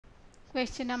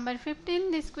Question number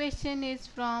 15. This question is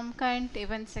from current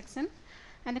events section,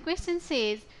 and the question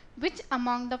says, which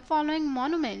among the following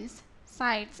monuments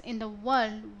sites in the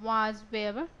world were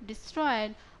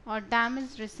destroyed or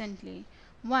damaged recently?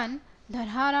 1.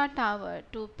 Dharhara Tower,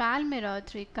 2. Palmyra,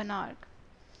 3. Konark.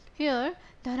 Here,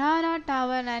 Dharhara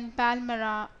Tower and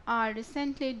Palmyra are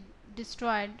recently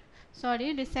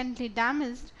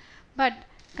damaged, but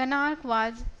Konark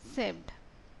was saved.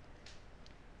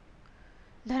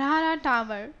 Dharhara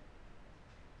Tower,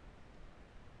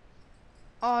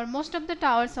 or most of the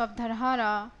towers of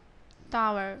Dharhara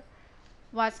Tower,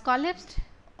 was collapsed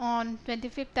on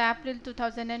 25th April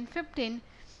 2015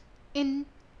 in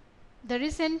the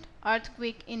recent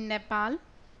earthquake in Nepal.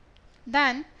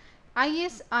 Then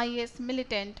ISIS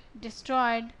militant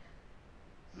destroyed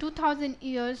 2000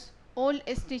 years old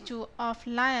statue of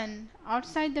lion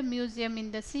outside the museum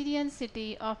in the Syrian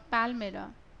city of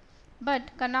Palmyra.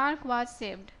 But Konark was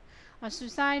saved. A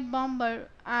suicide bomber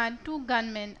and 2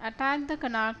 gunmen attacked the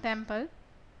Konark temple,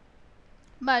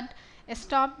 but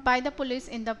stopped by the police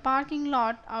in the parking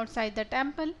lot outside the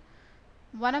temple.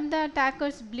 One of the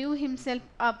attackers blew himself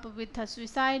up with a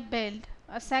suicide belt,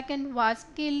 a second was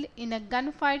killed in a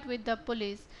gunfight with the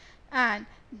police, and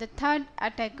the third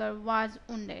attacker was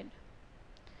wounded.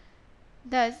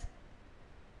 Thus,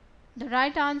 the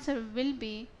right answer will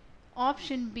be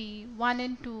option B, 1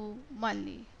 and 2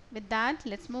 only. With that,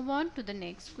 let's move on to the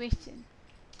next question.